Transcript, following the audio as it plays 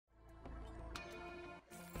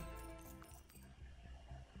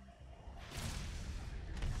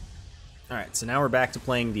Alright, so now we're back to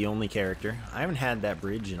playing the only character. I haven't had that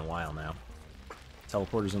bridge in a while now.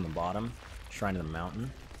 Teleporter's on the bottom. Shrine of the Mountain.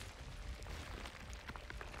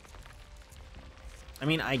 I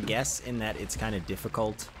mean, I guess in that it's kind of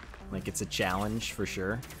difficult. Like, it's a challenge for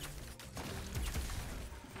sure.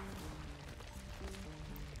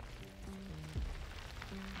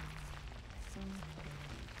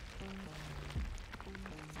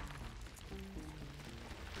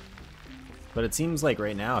 But it seems like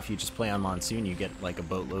right now, if you just play on Monsoon, you get like a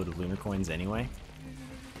boatload of lunar coins anyway.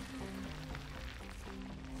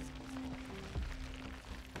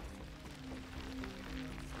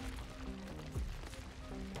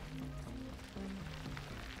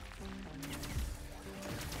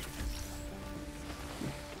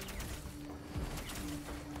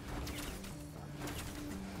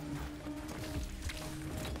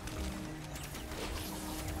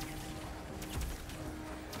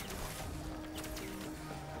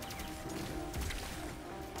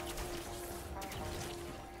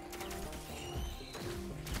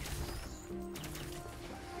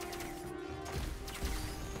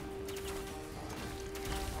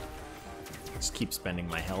 Just keep spending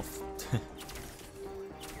my health.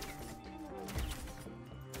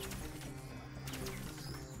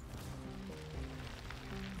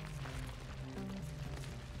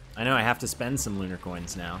 I know I have to spend some lunar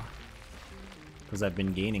coins now, because I've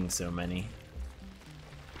been gaining so many.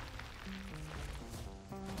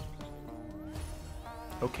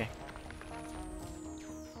 Okay.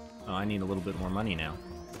 Oh, I need a little bit more money now.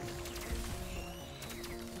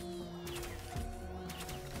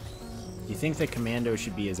 You think that Commando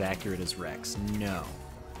should be as accurate as Rex? No.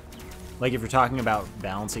 Like, if you're talking about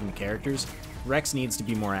balancing the characters, Rex needs to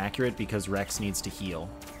be more accurate because Rex needs to heal.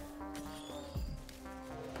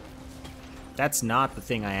 That's not the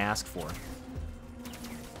thing I asked for.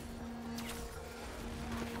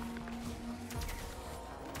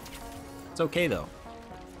 It's okay, though.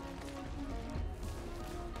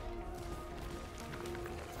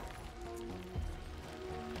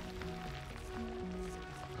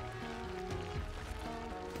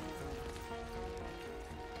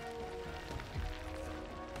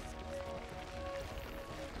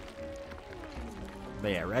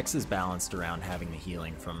 But yeah, Rex is balanced around having the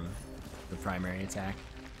healing from the primary attack.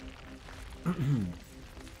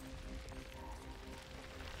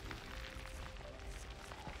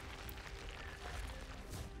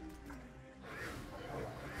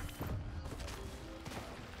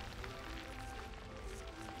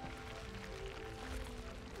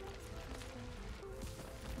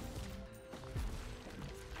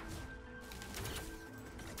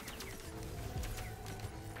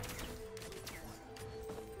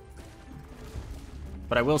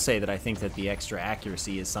 But I will say that I think that the extra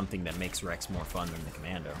accuracy is something that makes Rex more fun than the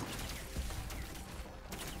Commando.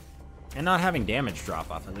 And not having damage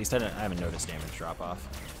drop off, at least I haven't noticed damage drop off.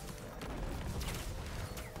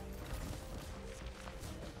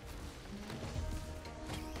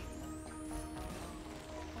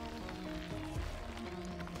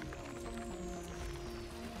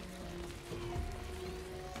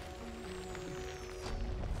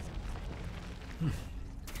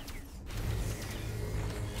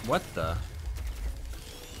 What the?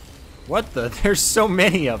 What the? There's so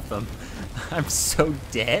many of them. I'm so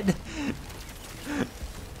dead.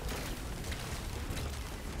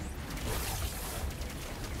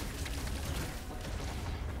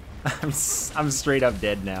 I'm straight up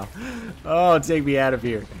dead now. Oh, take me out of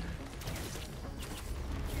here.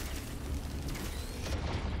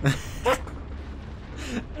 I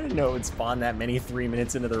didn't know it would spawn that many 3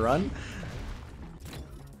 minutes into the run.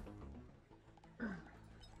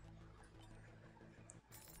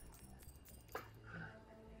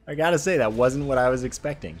 I gotta say, that wasn't what I was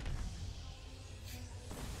expecting.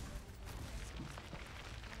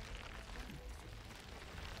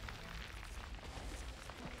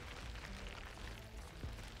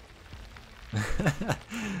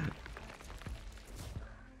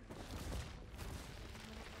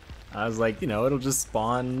 I was like, you know, it'll just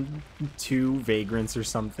spawn 2 vagrants or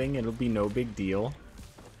something. It'll be no big deal.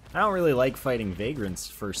 I don't really like fighting vagrants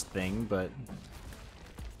first thing, but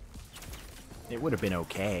it would have been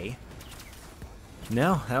okay.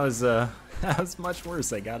 No, that was much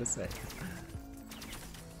worse, I gotta say.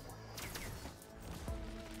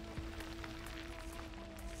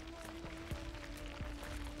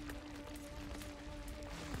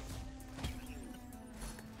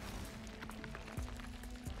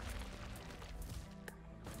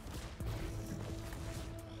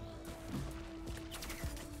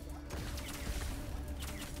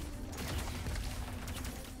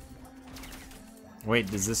 Wait,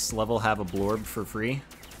 does this level have a blorb for free?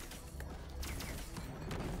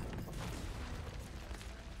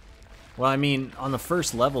 Well, I mean, on the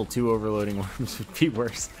first level, 2 overloading worms would be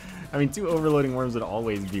worse. I mean, 2 overloading worms would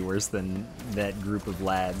always be worse than that group of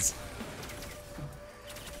lads.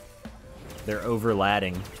 They're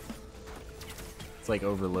overladding. It's like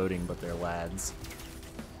overloading, but they're lads.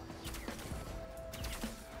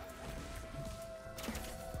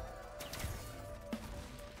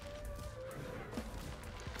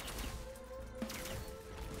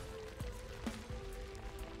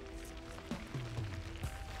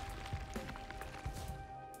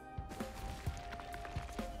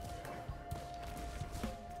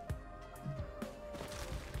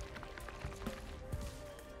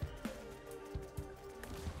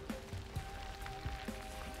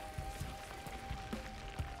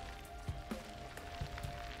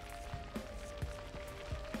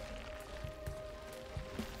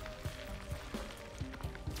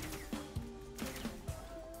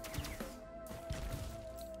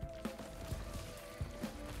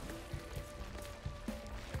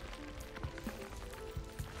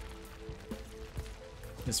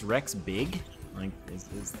 Is Rex big? Like, is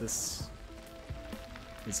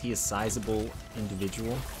he a sizable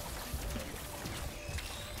individual?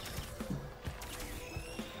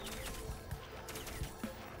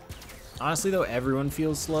 Honestly though, everyone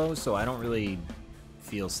feels slow, so I don't really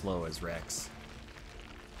feel slow as Rex.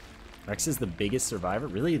 Rex is the biggest survivor?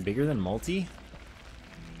 Really? Bigger than Multi?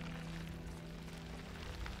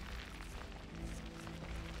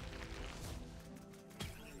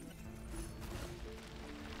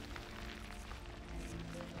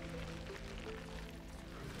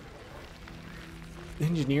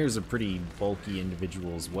 Engineer's a pretty bulky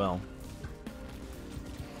individual as well.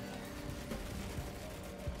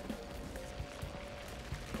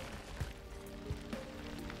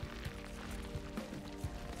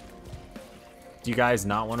 Do you guys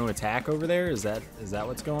not want to attack over there? Is that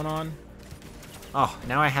what's going on? Oh,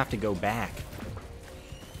 now I have to go back.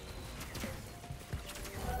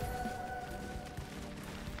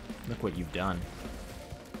 Look what you've done.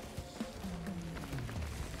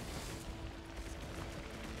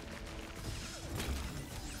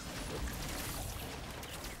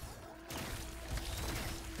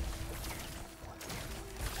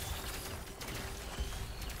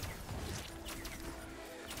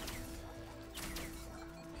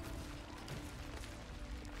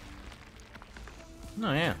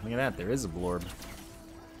 Oh yeah, look at that, there is a blorb.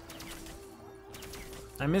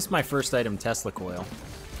 I missed my first item, Tesla coil.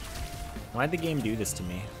 Why'd the game do this to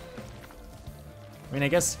me? I mean, I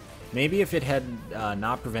guess maybe if it had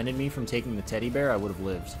not prevented me from taking the teddy bear, I would have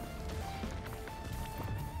lived.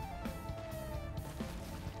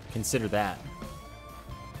 Consider that.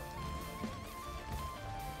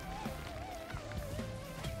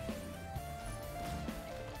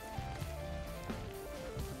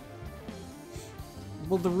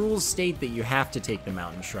 Well, the rules state that you have to take the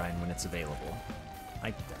mountain shrine when it's available.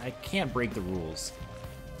 I can't break the rules.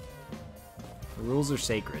 The rules are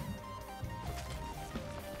sacred.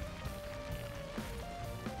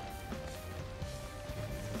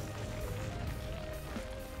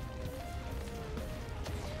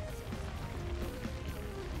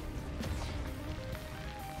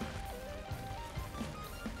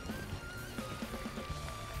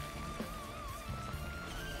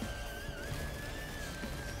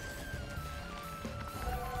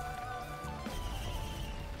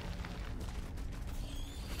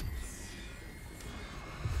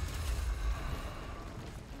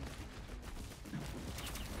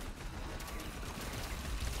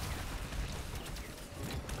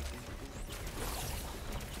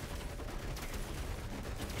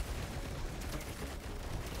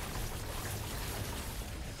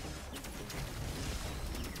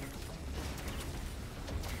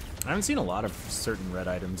 I haven't seen a lot of certain red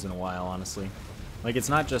items in a while, honestly. Like, it's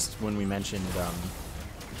not just when we mentioned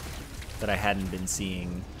that I hadn't been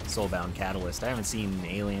seeing Soulbound Catalyst. I haven't seen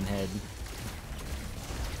Alien Head.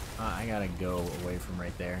 I gotta go away from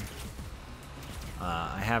right there.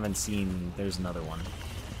 I haven't seen... There's another one.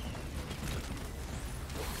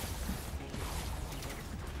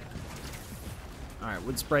 Alright,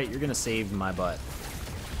 Wood Sprite, you're gonna save my butt.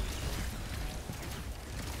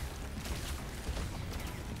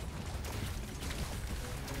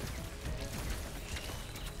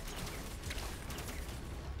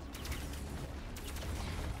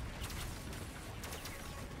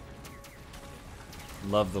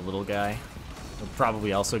 Love the little guy. He'll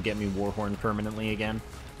probably also get me Warhorn permanently again,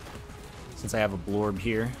 since I have a blorb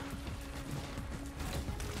here.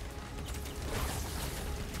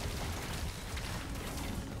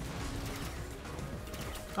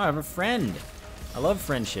 Oh, I have a friend. I love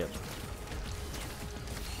friendship.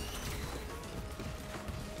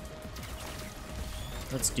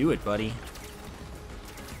 Let's do it, buddy.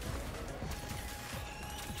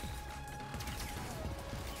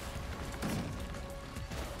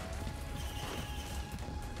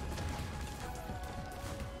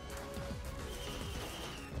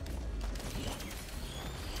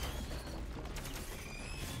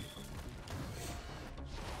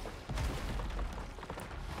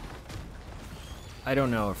 I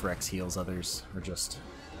don't know if Rex heals others or just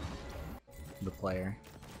the player.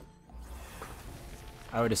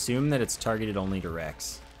 I would assume that it's targeted only to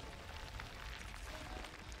Rex.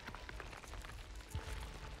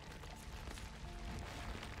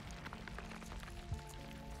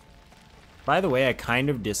 By the way, I kind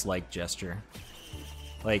of dislike Gesture.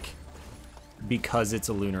 Like, because it's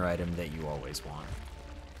a lunar item that you always want.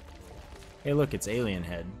 Hey look, it's Alien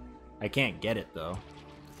Head. I can't get it though.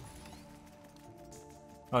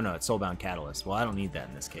 Oh no, it's Soulbound Catalyst. Well, I don't need that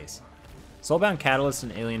in this case. Soulbound Catalyst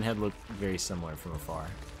and Alien Head look very similar from afar.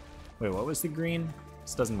 Wait, what was the green?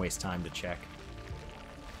 This doesn't waste time to check.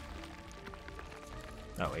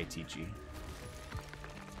 Oh, ATG.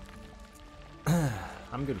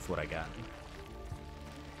 I'm good with what I got.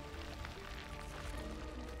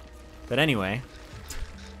 But anyway,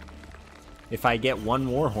 if I get one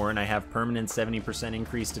Warhorn, I have permanent 70%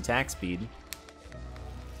 increased attack speed.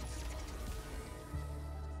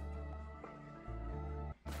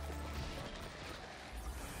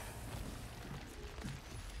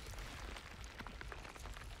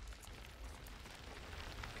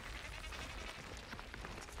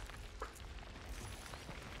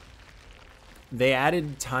 They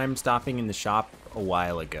added time stopping in the shop a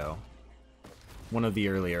while ago. One of the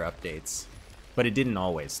earlier updates. But it didn't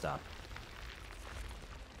always stop.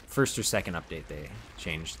 First or second update they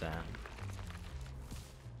changed that.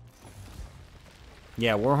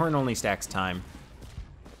 Yeah, Warhorn only stacks time.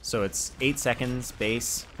 So it's 8 seconds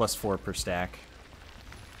base plus 4 per stack.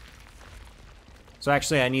 So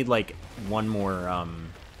actually I need like one more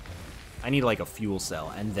I need like a fuel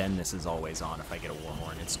cell, and then this is always on if I get a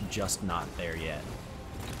Warhorn. It's just not there yet.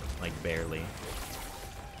 Like, barely.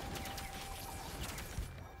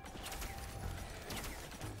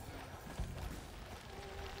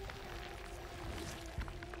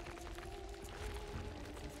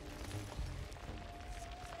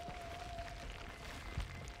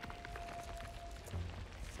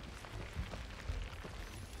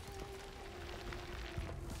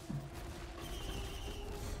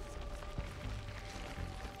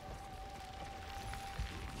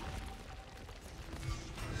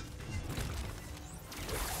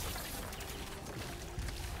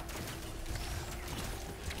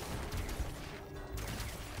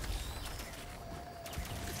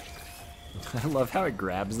 I love how it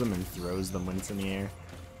grabs them and throws them when it's in the air.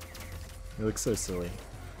 It looks so silly.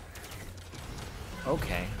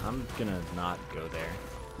 Okay, I'm gonna not go there.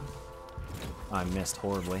 I missed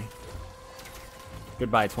horribly.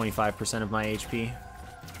 Goodbye, 25% of my HP.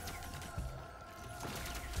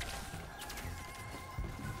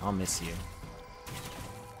 I'll miss you.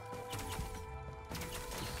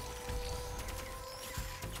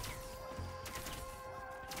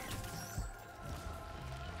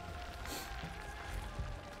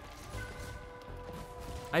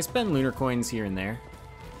 I spend lunar coins here and there.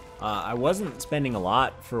 I wasn't spending a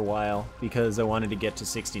lot for a while because I wanted to get to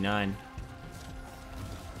 69.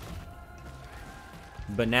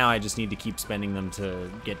 But now I just need to keep spending them to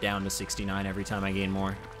get down to 69 every time I gain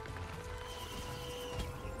more.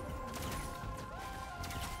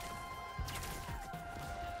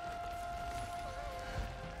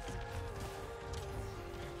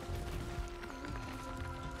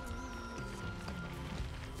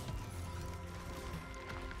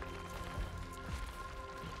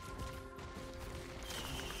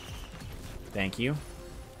 Thank you.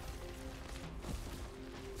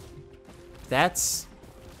 That's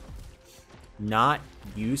not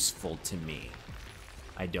useful to me,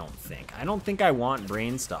 I don't think. I don't think I want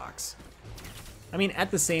brain stocks. I mean,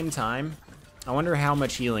 at the same time, I wonder how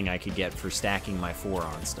much healing I could get for stacking my 4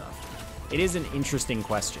 on stuff. It is an interesting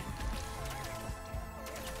question.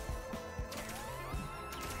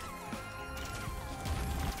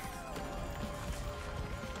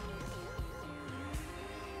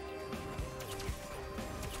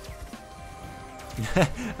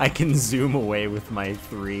 I can zoom away with my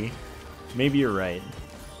 3. Maybe you're right.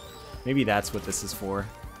 Maybe that's what this is for.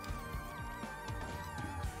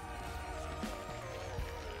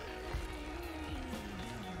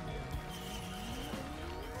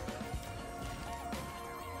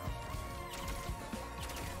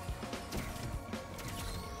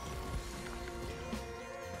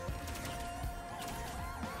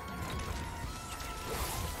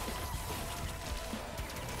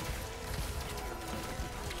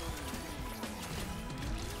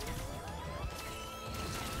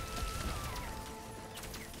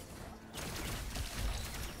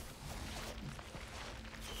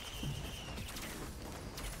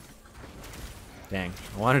 Dang,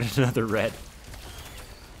 I wanted another red.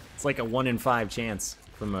 It's like a 1 in 5 chance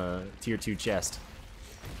from a tier 2 chest.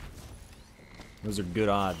 Those are good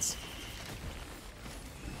odds.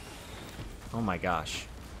 Oh my gosh.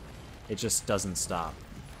 It just doesn't stop.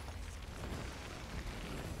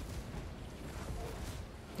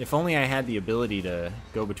 If only I had the ability to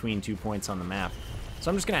go between 2 points on the map.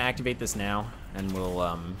 So I'm just going to activate this now, and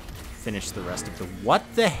we'll finish the rest of the... What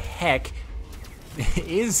the heck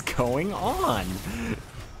is going on?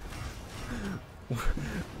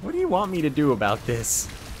 What do you want me to do about this?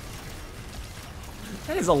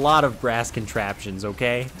 That is a lot of grass contraptions,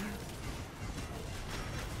 okay?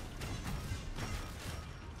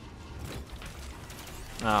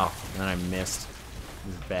 Oh, and I missed.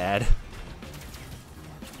 This is bad.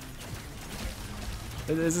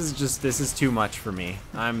 This is too much for me.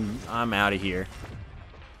 I'm out of here.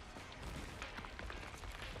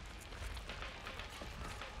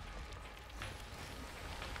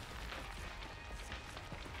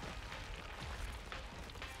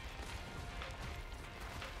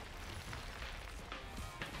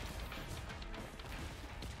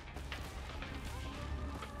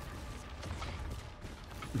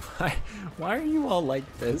 Why are you all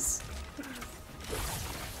like this?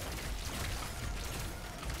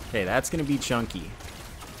 Okay, that's gonna be chunky.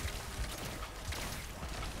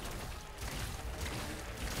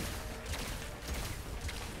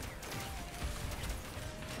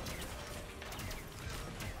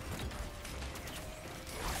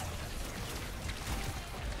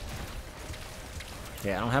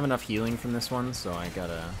 Okay, I don't have enough healing from this one, so I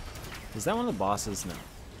gotta... Is that one of the bosses? No.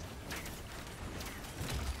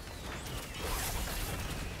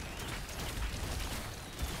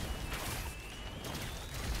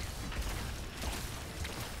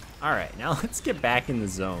 Alright, now let's get back in the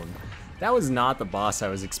zone. That was not the boss I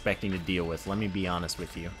was expecting to deal with, let me be honest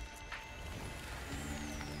with you.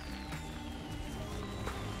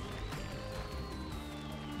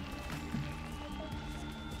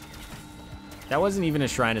 That wasn't even a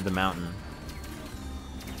Shrine of the Mountain.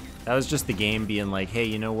 That was just the game being like, hey,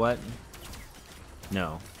 you know what?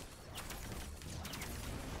 No.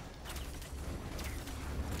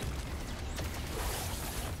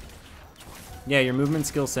 Yeah, your movement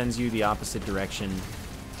skill sends you the opposite direction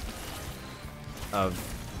of,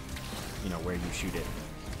 you know, where you shoot it,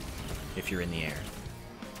 if you're in the air.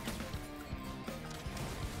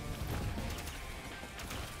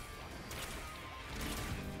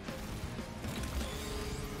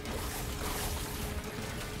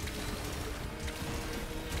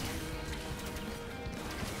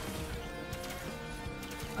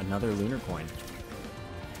 Another lunar coin.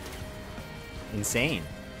 Insane.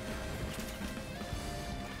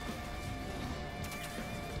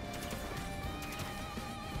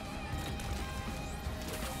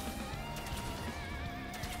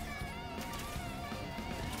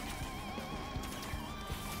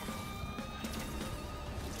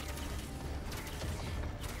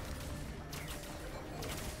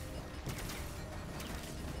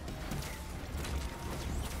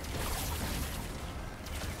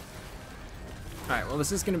 Alright, well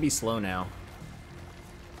this is going to be slow now.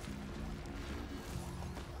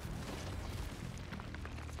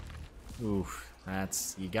 Oof,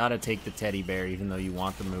 that's... You gotta take the teddy bear even though you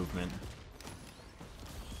want the movement.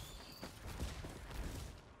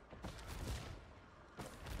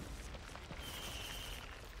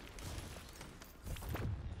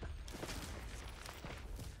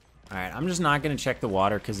 Alright, I'm just not going to check the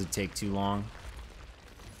water because it'd take too long.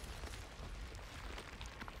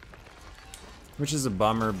 Which is a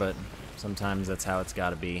bummer, but sometimes that's how it's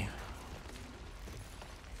gotta be.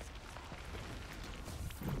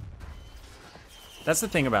 That's the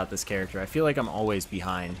thing about this character. I feel like I'm always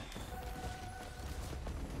behind.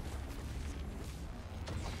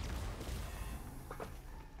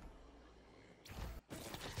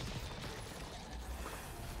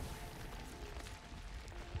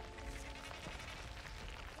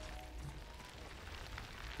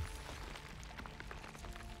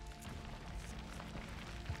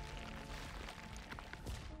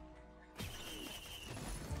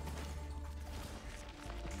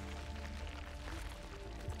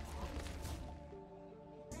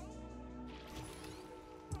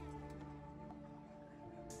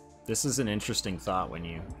 This is an interesting thought when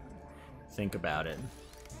you think about it.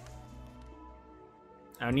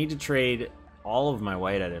 I need to trade all of my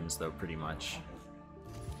white items, though, pretty much.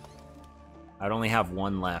 I'd only have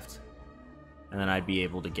one left, and then I'd be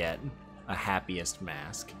able to get a happiest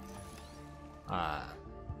mask. But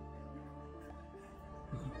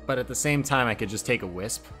at the same time, I could just take a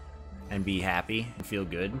wisp and be happy and feel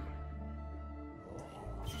good.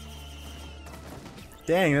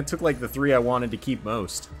 Dang, that took like the 3 I wanted to keep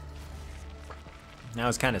most. That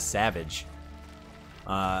was kind of savage.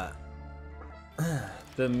 The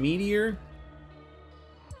meteor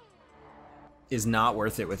is not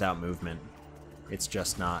worth it without movement. It's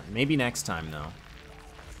just not. Maybe next time, though.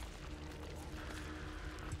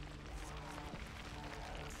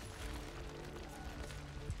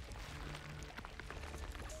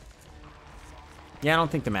 Yeah, I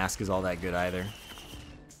don't think the mask is all that good either.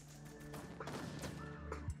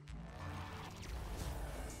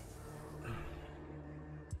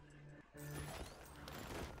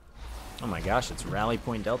 Oh my gosh, it's Rally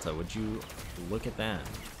Point Delta. Would you look at that?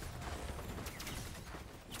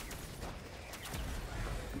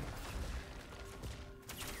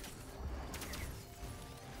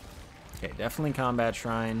 Okay, definitely Combat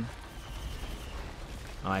Shrine.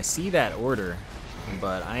 Oh, I see that order,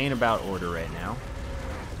 but I ain't about order right now.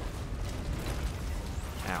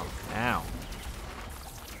 Ow, ow.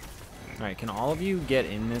 Alright, can all of you get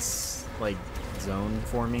in this, like, zone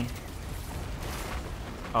for me?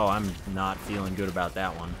 Oh, I'm not feeling good about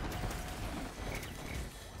that one.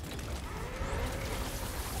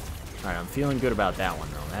 Alright, I'm feeling good about that one,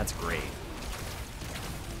 though. That's great.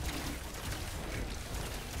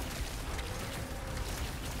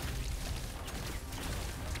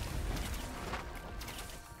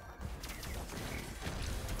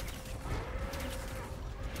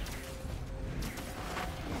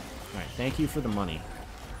 Alright, thank you for the money.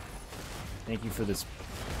 Thank you for this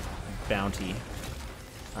bounty.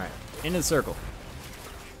 Alright, into the circle.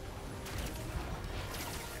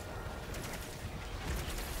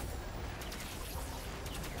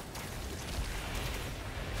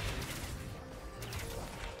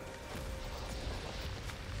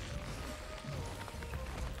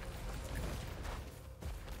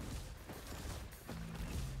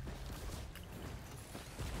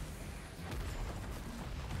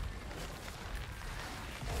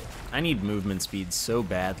 I need movement speed so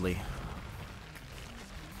badly.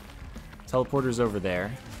 Teleporter's over there.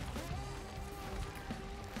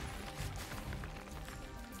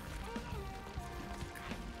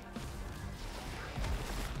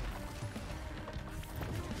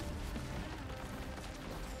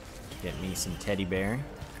 Get me some teddy bear.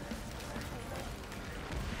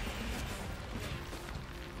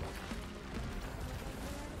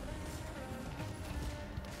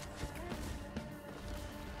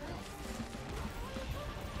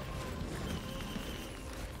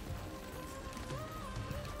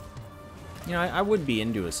 You know, I would be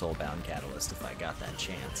into a Soulbound Catalyst if I got that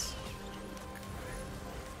chance.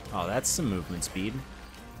 Oh, that's some movement speed.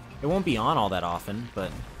 It won't be on all that often,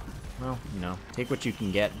 but, well, you know, take what you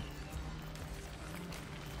can get.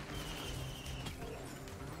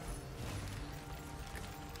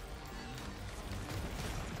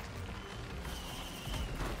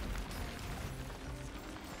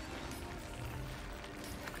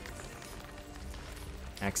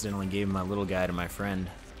 Accidentally gave my little guy to my friend.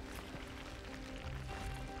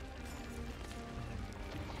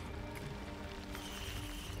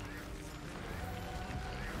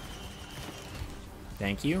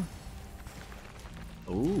 Thank you.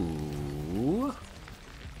 Ooh.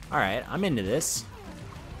 Alright, I'm into this.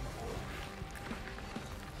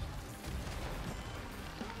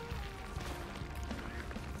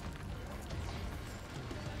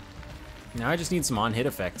 Now I just need some on-hit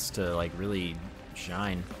effects to, like, really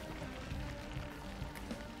shine.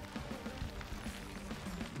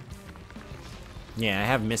 Yeah, I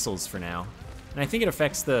have missiles for now. And I think it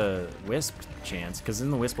affects the Wisp chance, because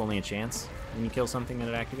isn't the Wisp only a chance when you kill something that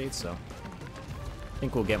it activates? So I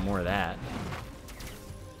think we'll get more of that.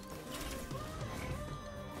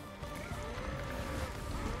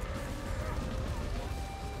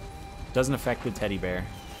 Doesn't affect the teddy bear.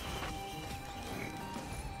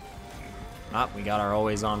 Ah, we got our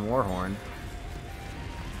always on Warhorn.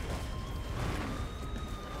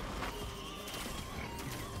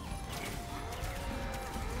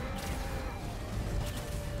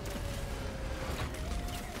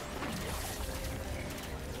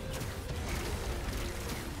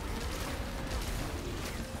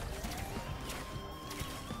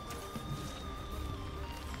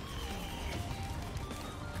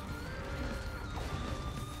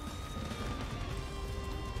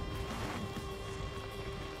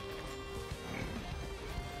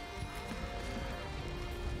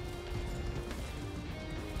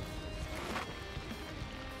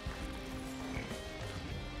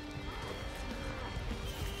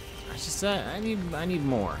 I need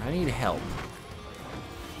more. I need help.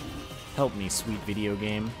 Help me, sweet video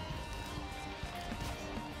game.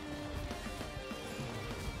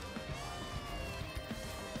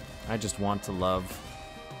 I just want to love.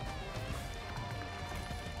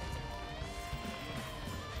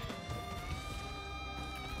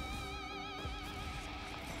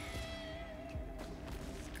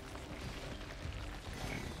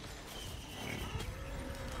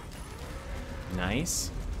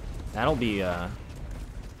 Nice. That'll be,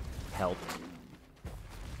 helped.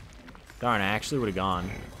 Darn, I actually would have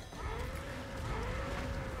gone.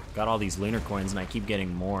 Got all these lunar coins and I keep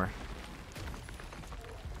getting more.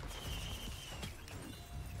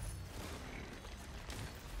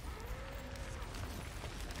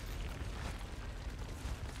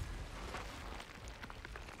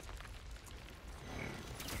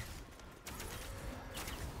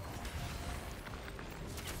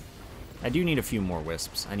 I do need a few more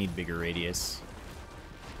wisps. I need bigger radius.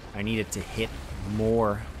 I need it to hit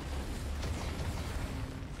more.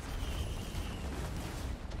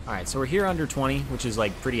 Alright, so we're here under 20, which is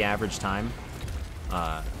like pretty average time.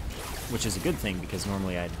 Which is a good thing because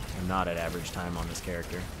normally I'm not at average time on this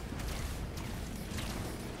character.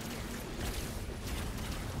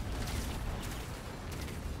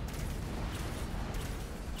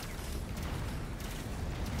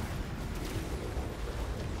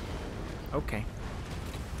 Okay.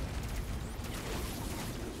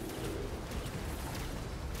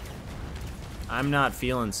 I'm not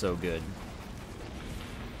feeling so good.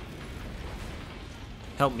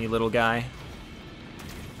 Help me, little guy.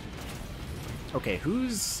 Okay,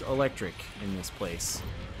 who's electric in this place?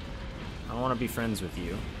 I don't want to be friends with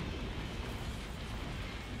you.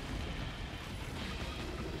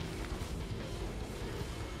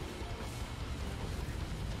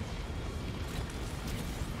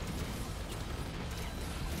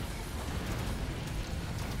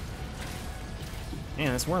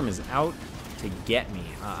 Man, this worm is out to get me.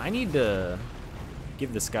 I need to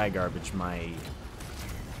give the sky garbage my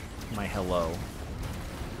hello.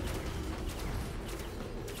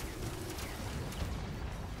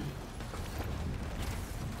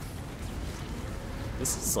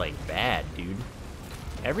 This is like bad, dude.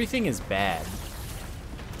 Everything is bad.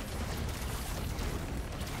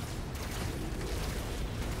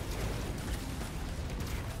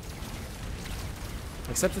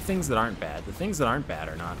 Except the things that aren't bad. The things that aren't bad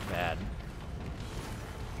are not bad.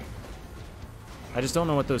 I just don't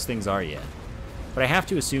know what those things are yet. But I have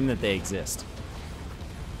to assume that they exist.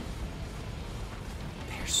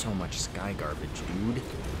 There's so much sky garbage, dude.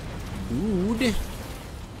 Dude.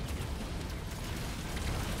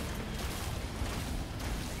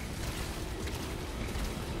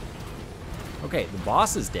 Okay, the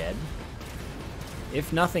boss is dead.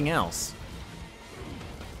 If nothing else.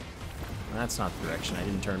 That's not the direction. I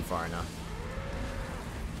didn't turn far enough.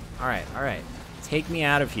 Alright, alright. Take me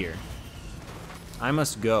out of here. I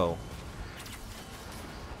must go.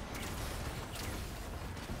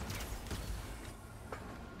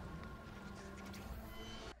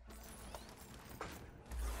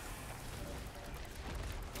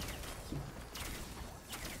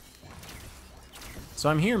 So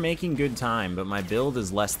I'm here making good time, but my build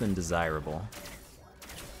is less than desirable.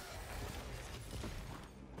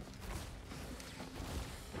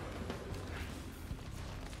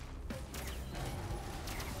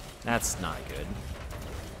 That's not good.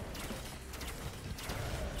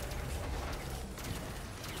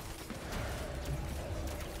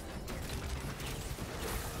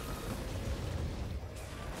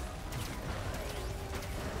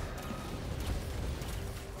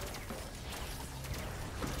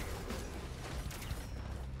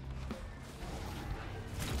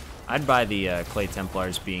 I'd buy the Clay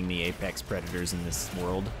Templars being the apex predators in this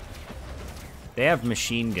world. They have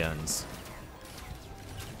machine guns.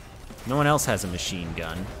 No one else has a machine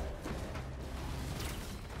gun.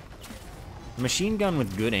 A machine gun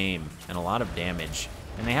with good aim and a lot of damage,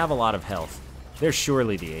 and they have a lot of health. They're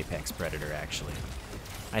surely the apex predator, actually.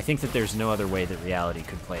 I think that there's no other way that reality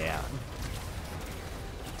could play out.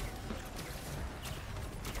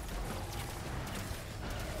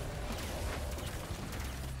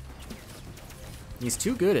 He's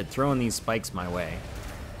too good at throwing these spikes my way.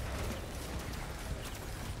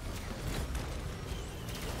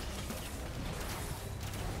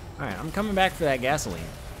 Alright, I'm coming back for that gasoline.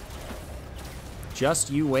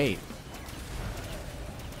 Just you wait.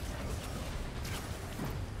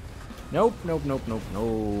 Nope, nope, nope, nope,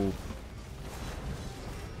 nope.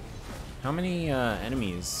 How many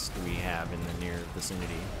enemies do we have in the near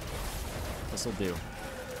vicinity? This'll do.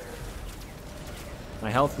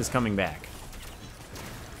 My health is coming back.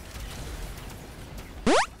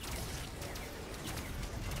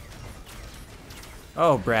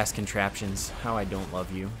 Oh, brass contraptions. How I don't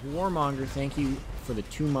love you. Warmonger, thank you for the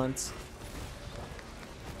 2 months.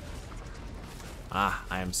 Ah,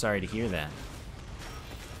 I am sorry to hear that.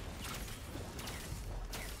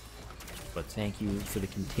 But thank you for the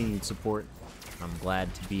continued support. I'm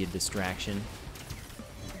glad to be a distraction.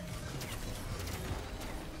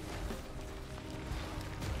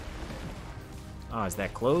 Oh, is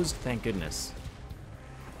that closed? Thank goodness.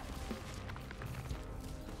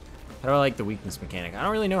 How do I like the weakness mechanic? I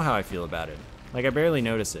don't really know how I feel about it. Like, I barely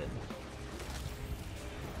notice it.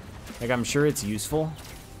 Like, I'm sure it's useful,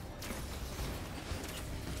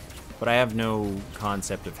 but I have no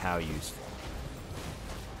concept of how useful.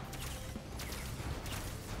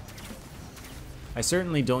 I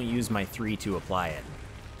certainly don't use my 3 to apply it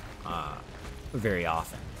very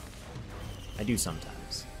often. I do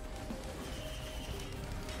sometimes.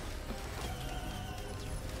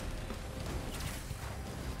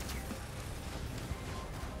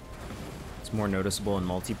 It's more noticeable in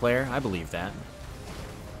multiplayer. I believe that.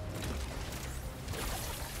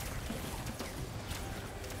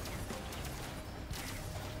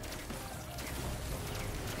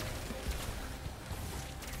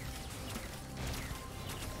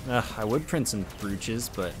 I would print some brooches,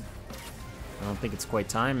 but I don't think it's quite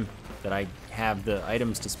time that I have the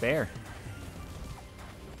items to spare.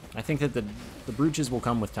 I think that the brooches will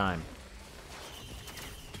come with time.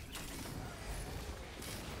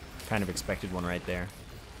 Kind of expected one right there.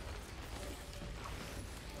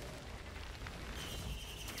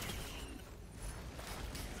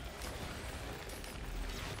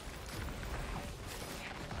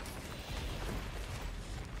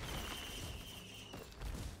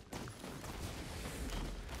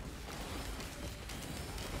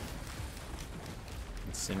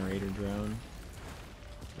 Incinerator drone.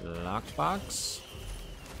 Lockbox.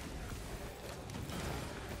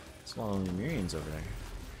 There's a lot of Lemurians over there.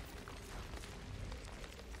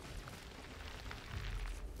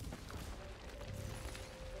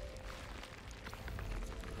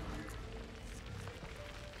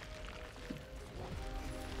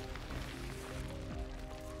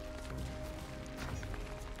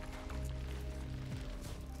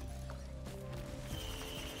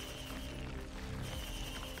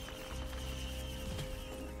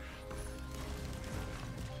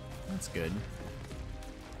 That's good.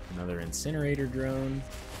 Another incinerator drone.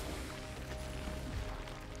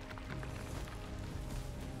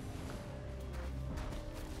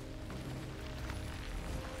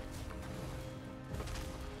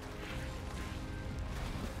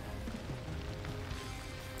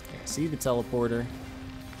 Okay, I see the teleporter.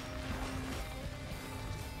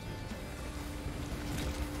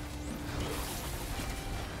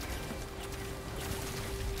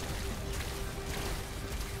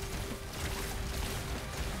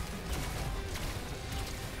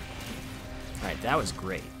 Alright, that was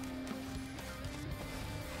great.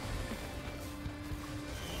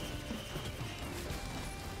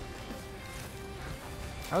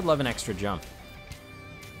 I would love an extra jump.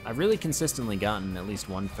 I've really consistently gotten at least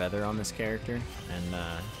one feather on this character, and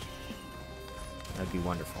that'd be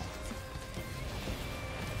wonderful.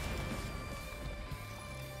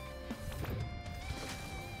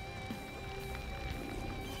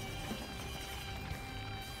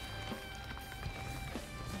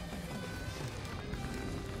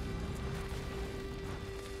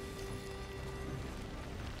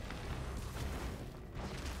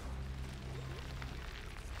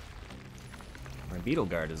 Beetle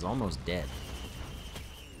Guard is almost dead.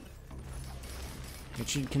 It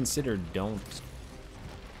should consider don't.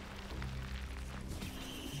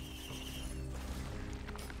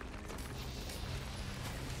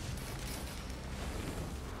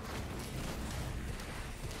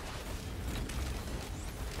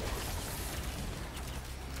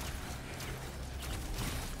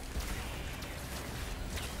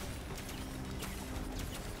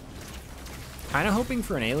 Kind of hoping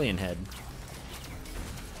for an alien head.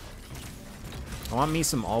 I want me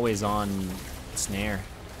some always-on snare.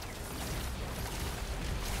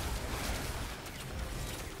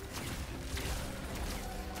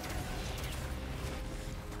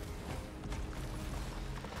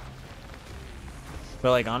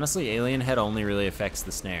 But like honestly, alien head only really affects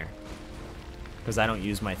the snare, because I don't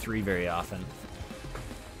use my 3 very often.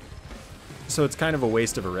 So it's kind of a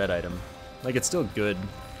waste of a red item. Like, it's still good.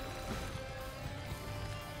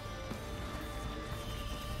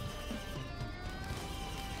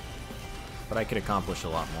 But I could accomplish a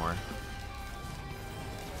lot more.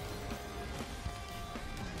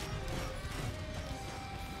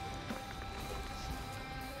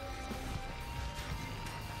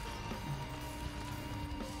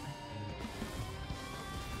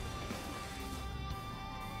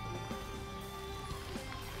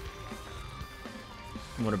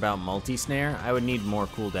 What about multi-snare? I would need more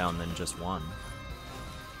cooldown than just one.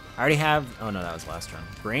 I already have... Oh no, that was last run.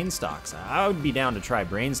 Brain stocks. I would be down to try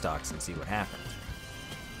brain stocks and see what happens.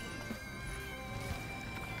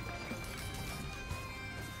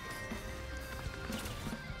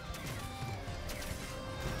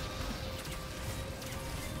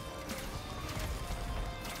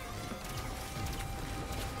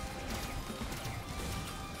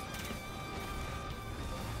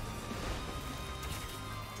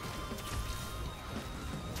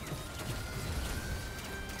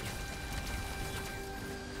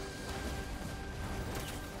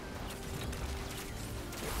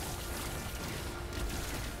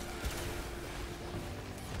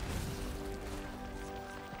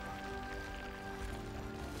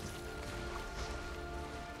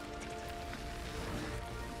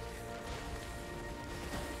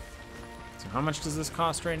 How much does this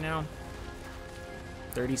cost right now?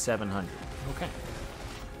 3,700. Okay.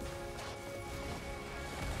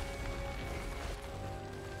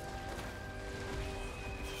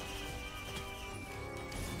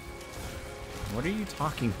 What are you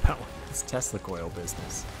talking about with this Tesla coil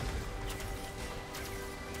business?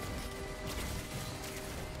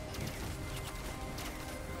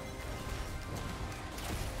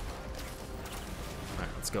 Alright,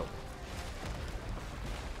 let's go.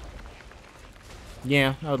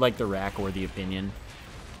 Yeah, I would like the rack or the opinion.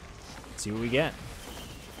 Let's see what we get.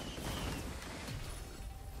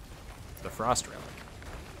 The Frost Relic.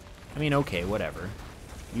 I mean, okay, whatever.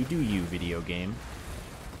 You do you, video game.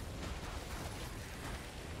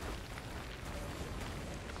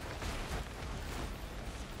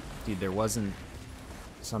 Dude, there wasn't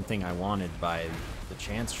something I wanted by the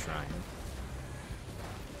Chance Shrine.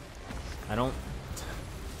 I don't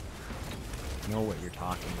know what you're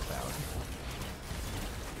talking about.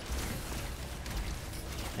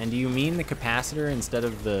 And do you mean the capacitor instead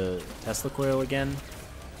of the Tesla coil again?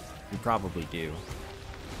 You probably do.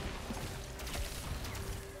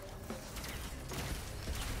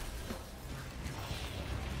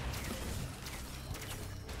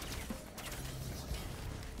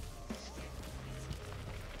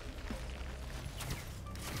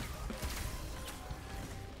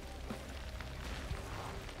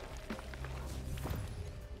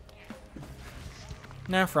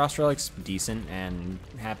 Nah, Frost Relic's decent, and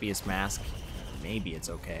Happiest Mask, maybe it's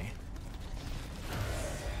okay.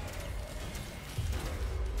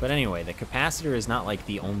 But anyway, the capacitor is not like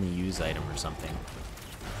the only use item or something.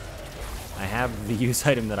 I have the use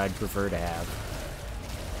item that I'd prefer to have.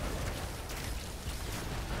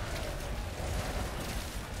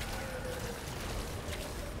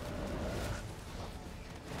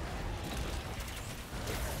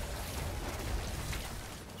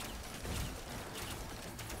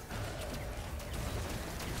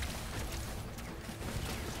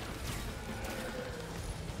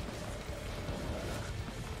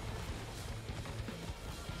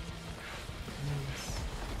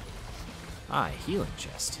 Ah, healing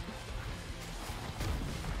chest.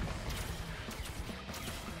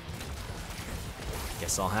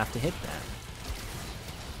 Guess I'll have to hit that.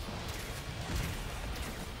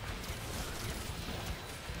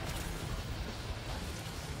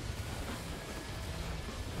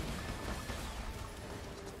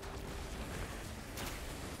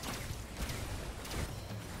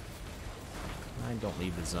 I don't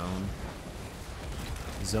leave the zone.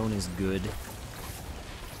 The zone is good.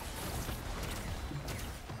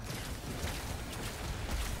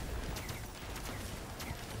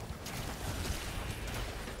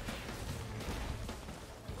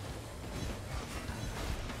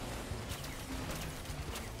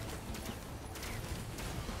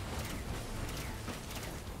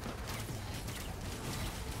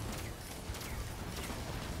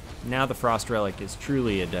 Now the Frost Relic is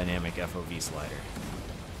truly a dynamic FOV slider.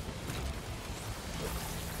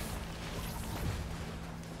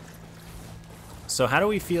 So how do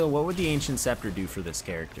we feel? What would the Ancient Scepter do for this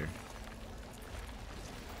character?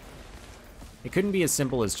 It couldn't be as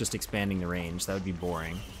simple as just expanding the range. That would be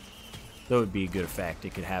boring. Though it would be a good effect.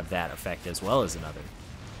 It could have that effect as well as another.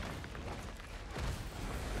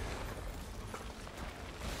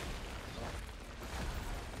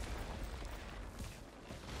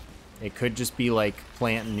 It could just be like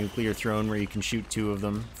Plant and Nuclear Throne where you can shoot 2 of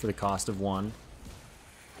them for the cost of 1.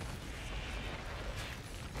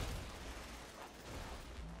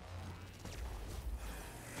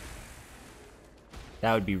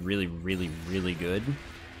 That would be really, really, really good.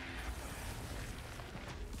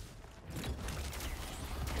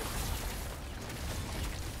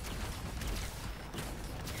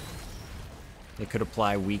 It could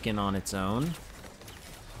apply Weaken on its own.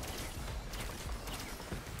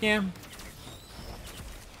 Yeah.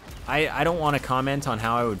 I don't want to comment on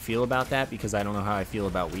how I would feel about that because I don't know how I feel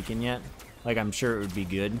about Weaken yet. Like, I'm sure it would be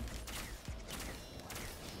good.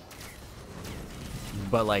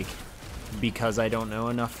 But, like, because I don't know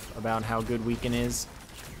enough about how good Weaken is,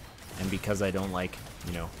 and because I don't, like,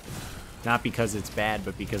 you know, not because it's bad,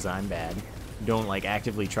 but because I'm bad, don't, like,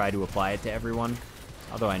 actively try to apply it to everyone,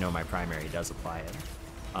 although I know my primary does apply it,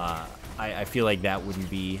 I feel like that wouldn't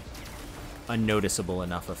be a noticeable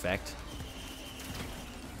enough effect.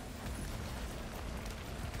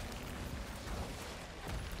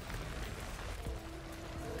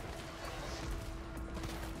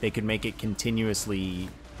 They could make it continuously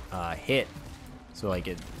hit, so like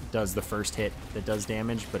it does the first hit that does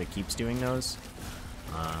damage, but it keeps doing those.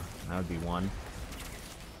 That would be one.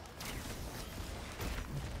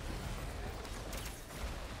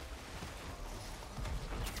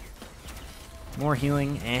 More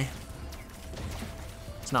healing, eh.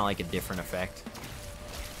 It's not like a different effect.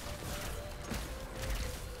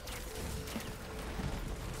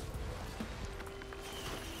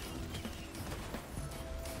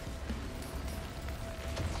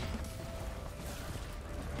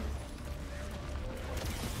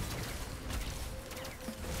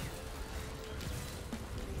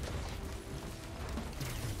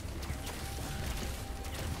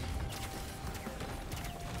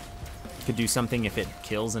 Could do something if it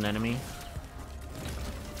kills an enemy.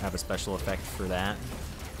 Have a special effect for that.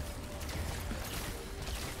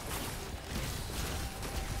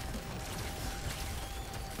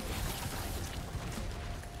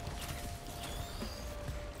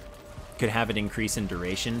 Could have it increase in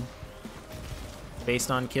duration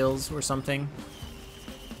based on kills or something.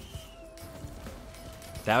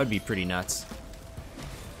 That would be pretty nuts.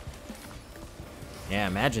 Yeah,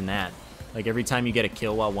 imagine that. Like every time you get a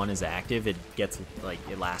kill while one is active, it gets, like,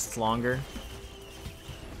 it lasts longer.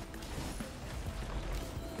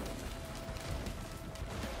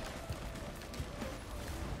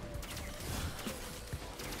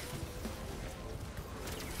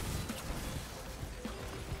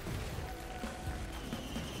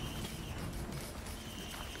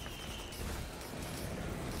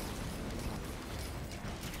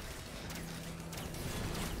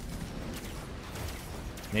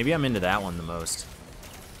 Maybe I'm into that one the most.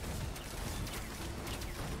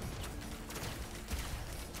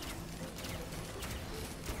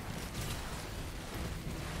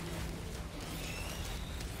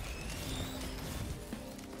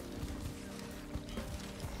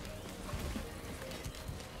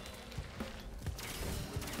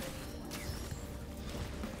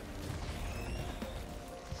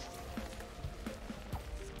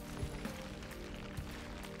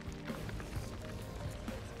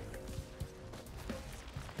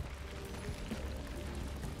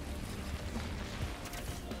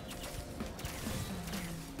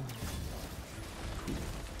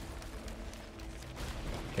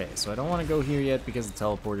 Okay, so I don't want to go here yet because the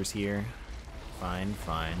teleporter's here. Fine,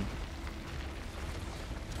 fine.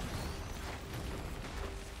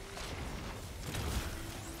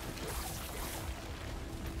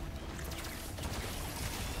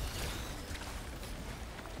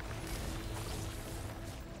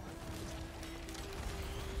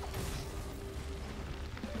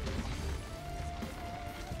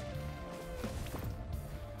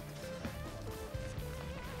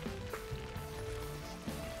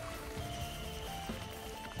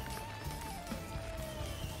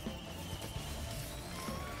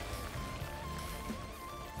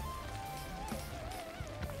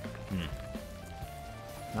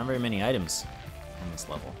 Not very many items on this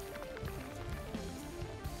level.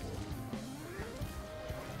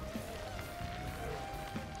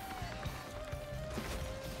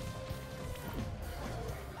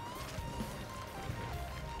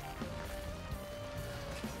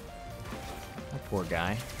 That poor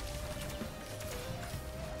guy.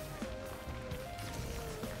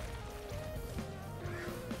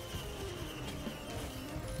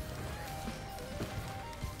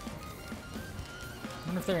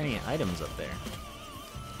 I wonder if there are any items up there.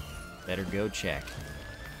 Better go check.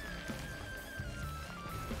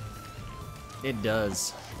 It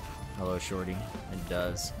does. Hello, Shorty. It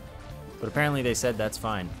does. But apparently they said that's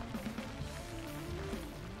fine.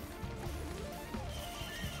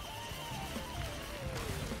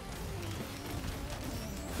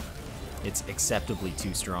 It's acceptably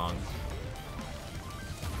too strong.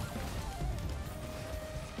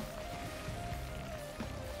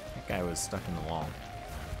 That guy was stuck in the wall.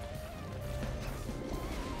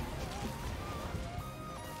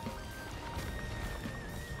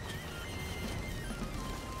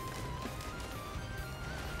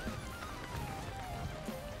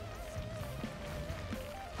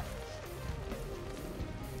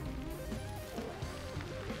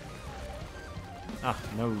 Ah,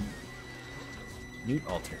 no mute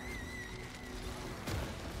altar.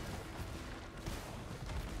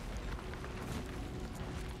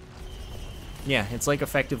 Yeah, it's like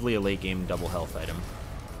effectively a late game double health item.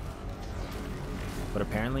 But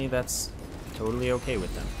apparently that's totally okay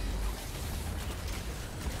with them.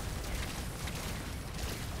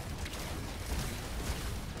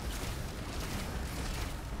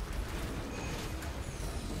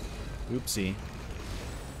 Oopsie.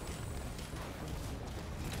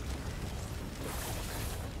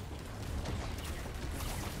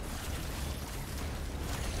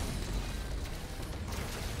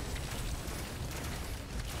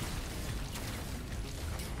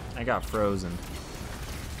 I got frozen.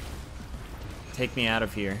 Take me out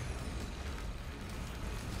of here.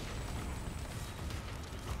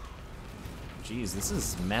 Jeez, this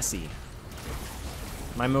is messy.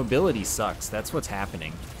 My mobility sucks. That's what's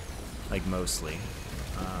happening. Like, mostly.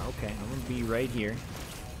 Okay, I'm gonna be right here.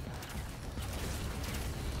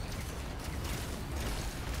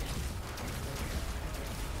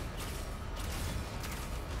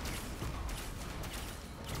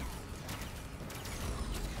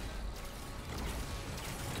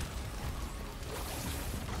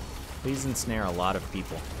 Please ensnare a lot of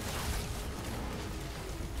people.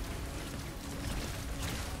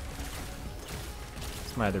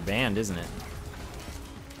 It's my other band, isn't it?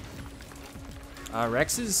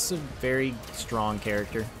 Rex is a very strong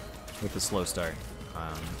character with a slow start.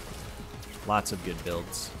 Lots of good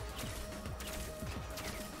builds.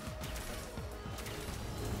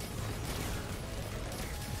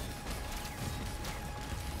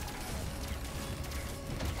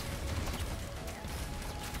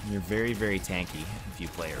 You're very, very tanky if you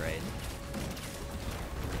play it right.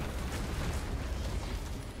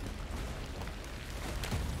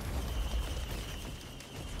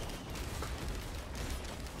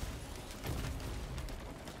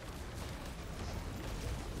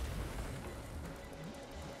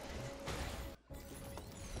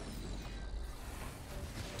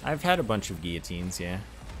 I've had a bunch of guillotines, yeah.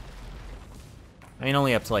 I mean,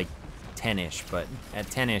 only up to like 10-ish, but at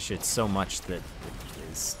 10-ish, it's so much that it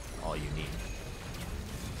is all you need.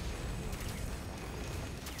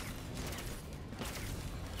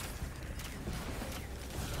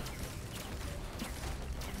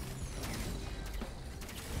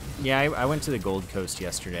 Yeah, I went to the Gold Coast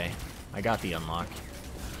yesterday. I got the unlock.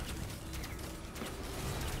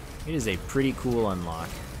 It is a pretty cool unlock.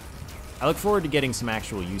 I look forward to getting some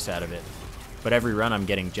actual use out of it, but every run I'm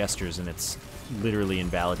getting gestures and it's literally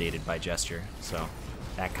invalidated by gesture, so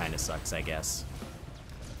that kind of sucks, I guess.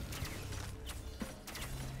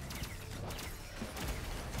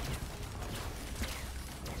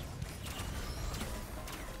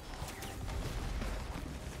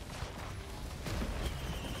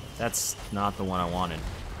 That's not the one I wanted.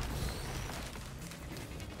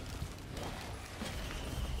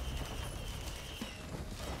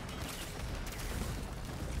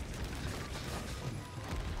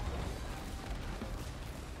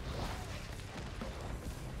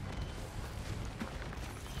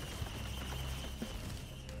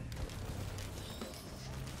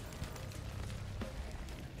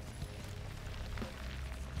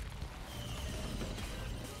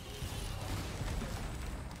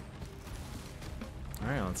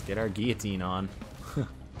 Alright, let's get our guillotine on.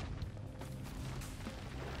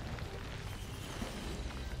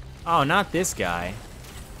 Oh, not this guy.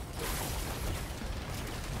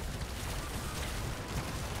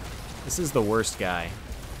 This is the worst guy.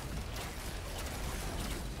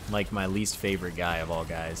 Like my least favorite guy of all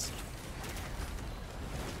guys.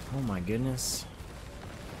 Oh my goodness.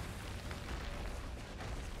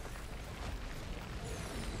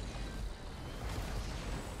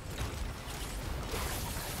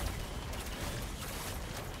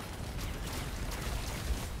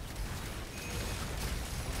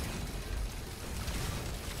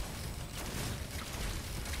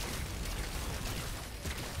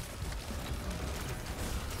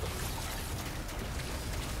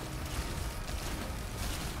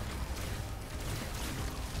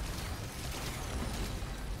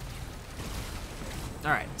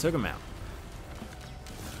 Alright, took him out.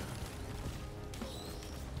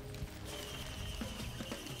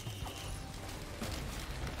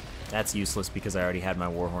 That's useless because I already had my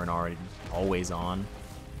Warhorn always on.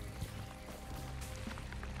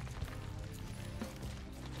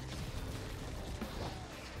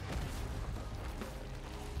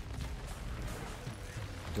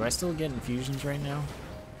 Do I still get infusions right now?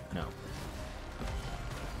 No.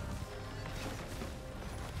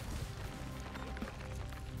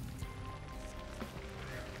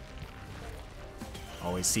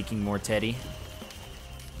 Always seeking more Teddy.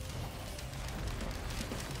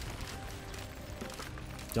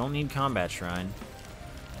 Don't need combat shrine.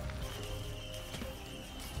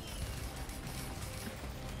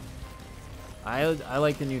 I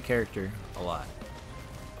like the new character a lot.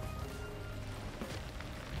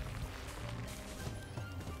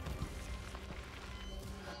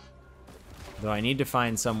 Though I need to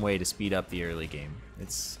find some way to speed up the early game. You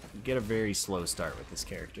get a very slow start with this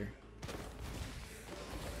character.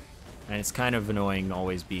 And it's kind of annoying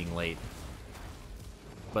always being late.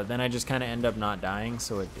 But then I just kind of end up not dying,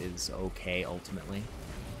 so it is okay ultimately.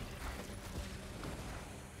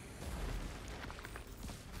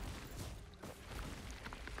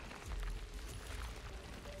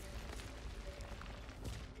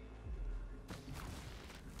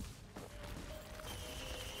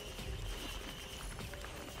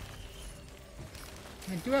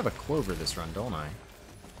 I do have a Clover this run, don't I? I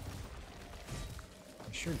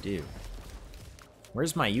sure do.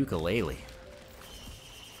 Where's my ukulele?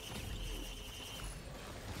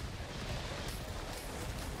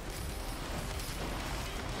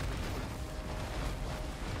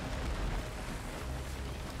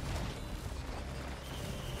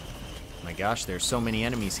 My gosh, there's so many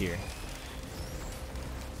enemies here.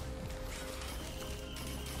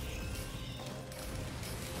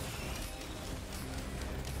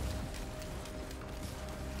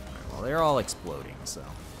 Well, they're all exploding, so.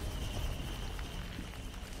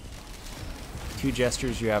 2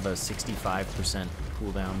 gestures, you have a 65%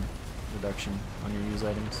 cooldown reduction on your use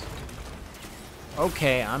items.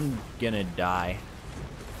 Okay, I'm gonna die.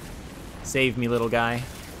 Save me, little guy.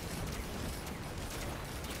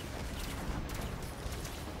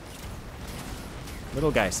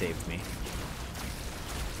 Little guy saved me.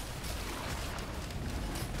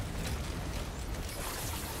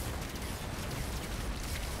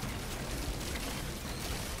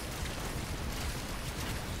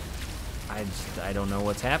 I don't know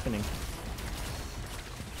what's happening.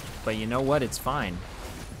 But you know what? It's fine.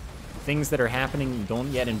 Things that are happening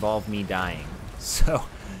don't yet involve me dying. So,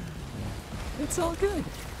 it's all good.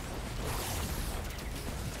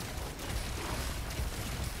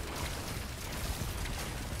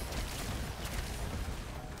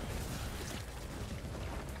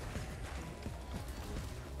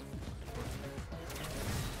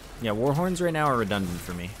 Yeah, Warhorns right now are redundant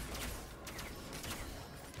for me.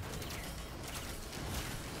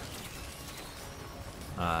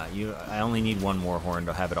 I only need 1 Warhorn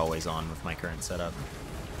to have it always on with my current setup.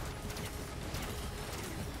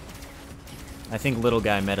 I think little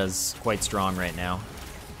guy meta's quite strong right now.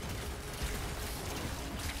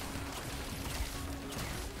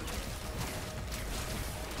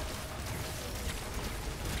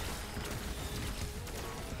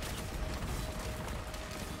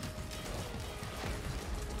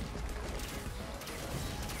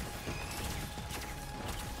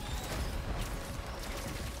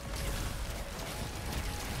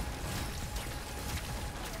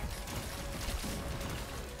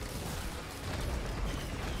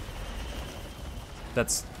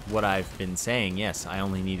 That's what I've been saying, yes. I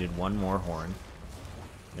only needed 1 more horn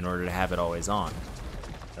in order to have it always on.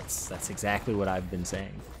 That's exactly what I've been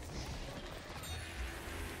saying.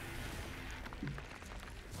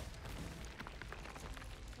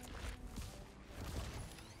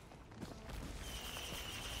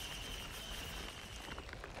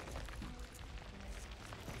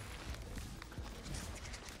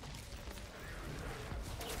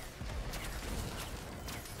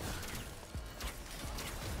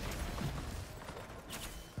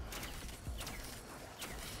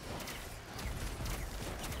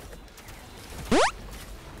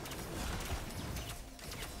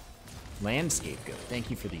 Landscapegoat,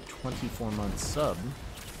 thank you for the 24-month sub.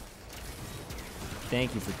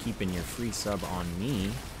 Thank you for keeping your free sub on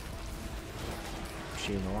me.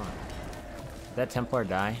 Appreciate it a lot. Did that Templar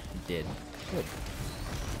die? It did. Good.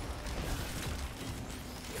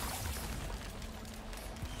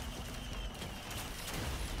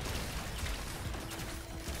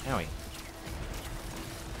 Owie.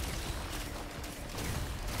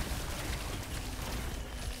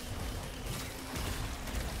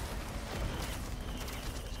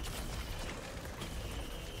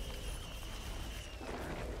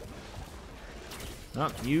 No,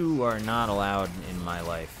 you are not allowed in my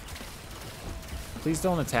life. Please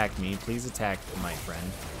don't attack me. Please attack my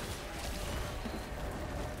friend.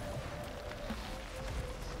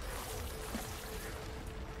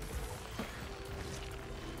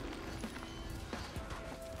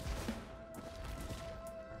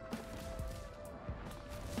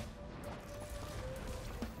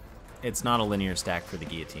 It's not a linear stack for the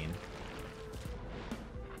guillotine.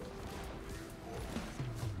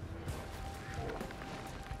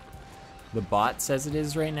 The bot says it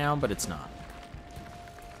is right now, but it's not.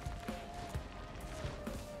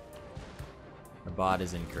 The bot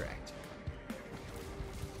is incorrect.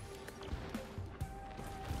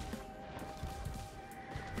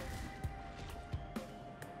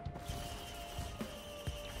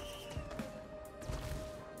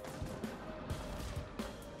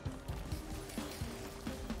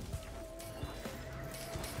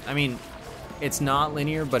 I mean, it's not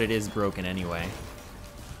linear, but it is broken anyway.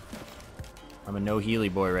 I'm a no Healy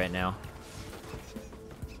boy right now.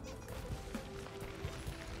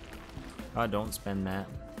 Oh, don't spend that.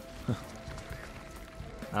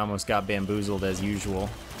 I almost got bamboozled as usual.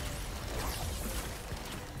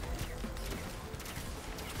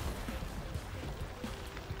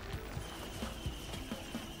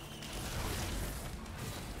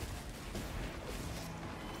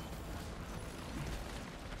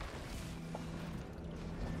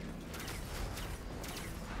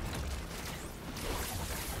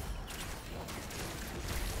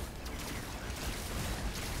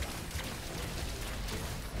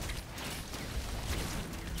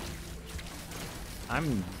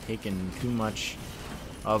 I'm taking too much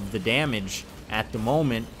of the damage at the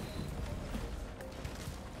moment.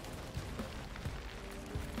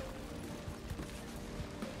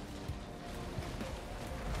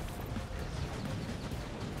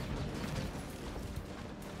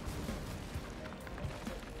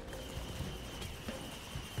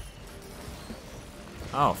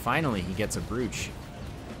 Oh, finally he gets a brooch.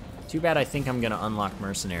 Too bad I think I'm gonna unlock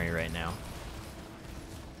Mercenary right now.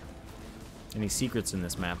 Any secrets in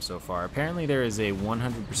this map so far? Apparently there is a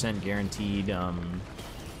 100% guaranteed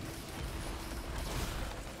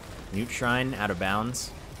Newt Shrine out of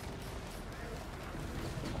bounds.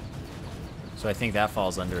 So I think that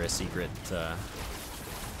falls under a secret,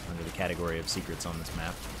 under the category of secrets on this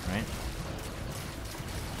map, right?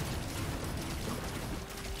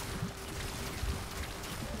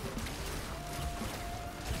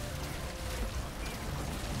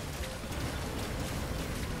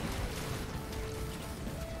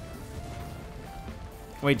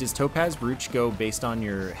 Wait, does Topaz Brooch go based on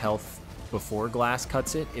your health before glass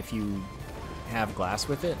cuts it if you have glass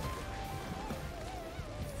with it?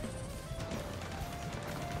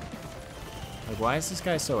 Like, why is this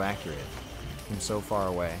guy so accurate from so far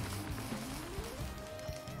away?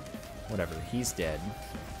 Whatever, he's dead.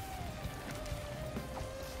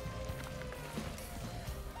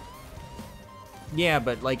 Yeah,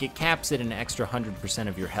 but like it caps at an extra 100%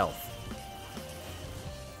 of your health.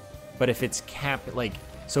 But if it's capped, like,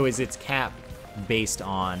 so is its cap based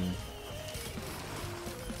on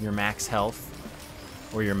your max health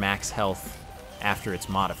or your max health after it's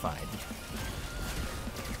modified?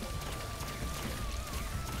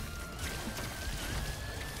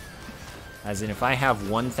 As in, if I have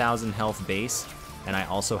 1,000 health base and I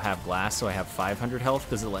also have glass, so I have 500 health,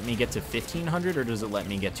 does it let me get to 1,500 or does it let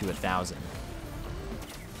me get to 1,000?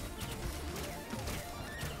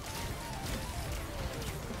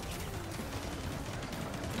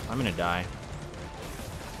 I'm gonna die.